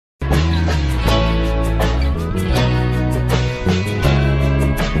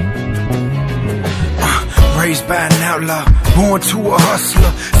Raised by an outlaw, born to a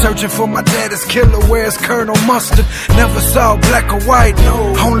hustler, searching for my daddy's killer. Where's Colonel Mustard? Never saw black or white,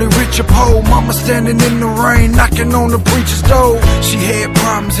 no. Only rich or poor. Mama standing in the rain, knocking on the preacher's door. She had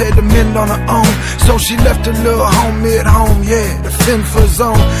problems, had to mend on her own, so she left her little homie at home, yeah, to fend for his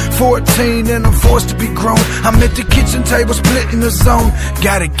own. 14 and I'm forced to be grown. I'm at the kitchen table splitting the zone.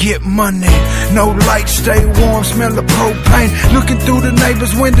 Gotta get money, no light, stay warm, smell of propane. Looking through the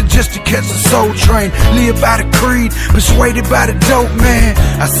neighbor's window just to catch a soul train. Live by the creed, persuaded by the dope man.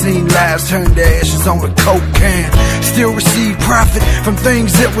 I seen lives turn to ashes on a coke can. Still receive profit from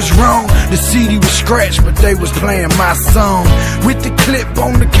things that was wrong. The CD was scratched, but they was playing my song. With the clip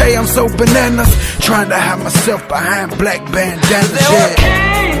on the K, I'm so bananas, trying to hide myself behind black bandanas. There were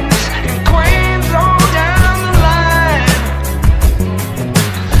kings and queens all down the line.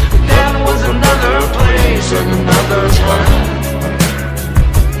 That was another place and another time.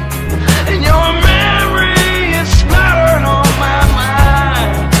 And your memory is smattered on my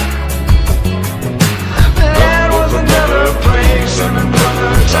mind. That was another place and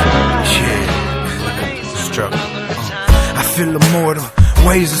another time. Yeah, struggle. I feel immortal,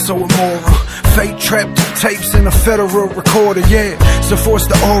 ways are so immoral. Fate trapped tapes in a federal recorder, yeah. So force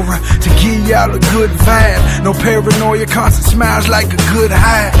the aura to give y'all a good vibe. No paranoia, constant smiles like a good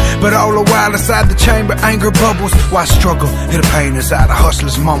high. But all the while inside the chamber, anger bubbles. Why struggle? Hear the pain inside the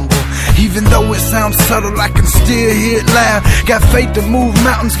hustlers mumble. Even though it sounds subtle, I can still hear it loud. Got faith to move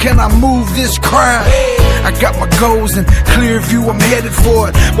mountains, can I move this crowd? I got my goals and clear view, I'm headed for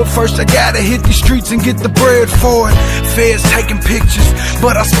it. But first I gotta hit these streets and get the bread for it. Feds taking pictures,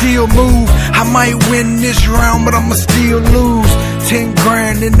 but I still move. I might win this round, but I'ma still lose. 10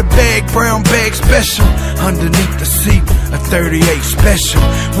 grand in the bag, brown bag special. Underneath the seat, a 38 special.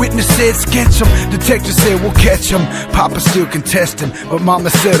 Witness said sketch him, detective said we'll catch him. Papa still contesting, but mama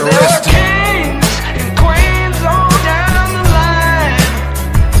said arrest him. There were kings and queens all down the line.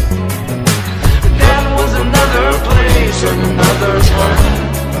 That was another place and another time.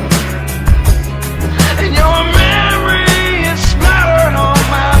 And your memory is smattered on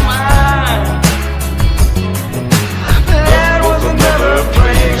my mind. That was another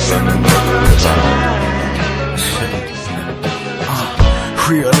place and another time.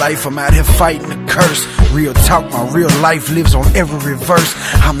 Real life, I'm out here fighting the curse. Real talk, my real life lives on every verse.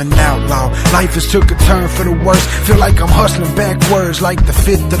 I'm an outlaw, life has took a turn for the worse. Feel like I'm hustling backwards like the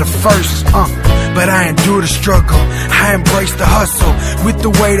 5th to the 1st. But I endure the struggle, I embrace the hustle. With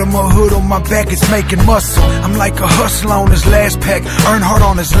the weight of my hood on my back, it's making muscle. I'm like a hustler on his last pack, Earnhardt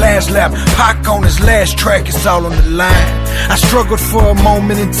on his last lap, Pac on his last track, it's all on the line. I struggled for a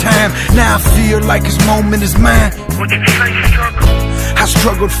moment in time, now I feel like his moment is mine. What did you say, struggle? I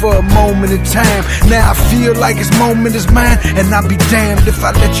struggled for a moment in time, now I feel like his moment is mine. And I'll be damned if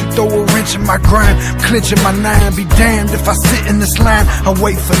I let you throw a wrench in my grind. Clenching my 9, be damned if I sit in this line. I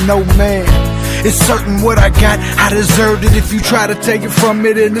wait for no man. It's certain what I got, I deserved it. If you try to take it from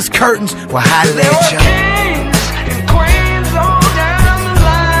me, then it's curtains. Well, I let you. Kings and queens all down the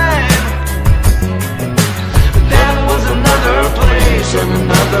line. That was another place and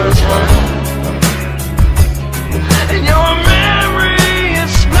another time. And your memory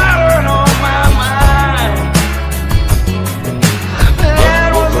is smattered on my mind.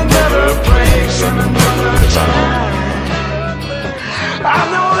 That was another place and another time. I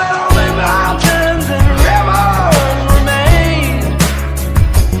know that only mountains and rivers remain.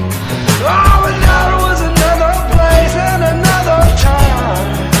 Oh, but that was another place and another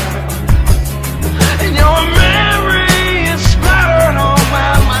time. And your memory is smattered on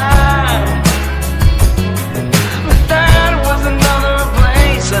my mind. But that was another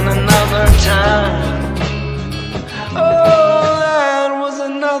place and another time. Oh, that was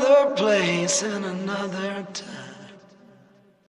another place and another time.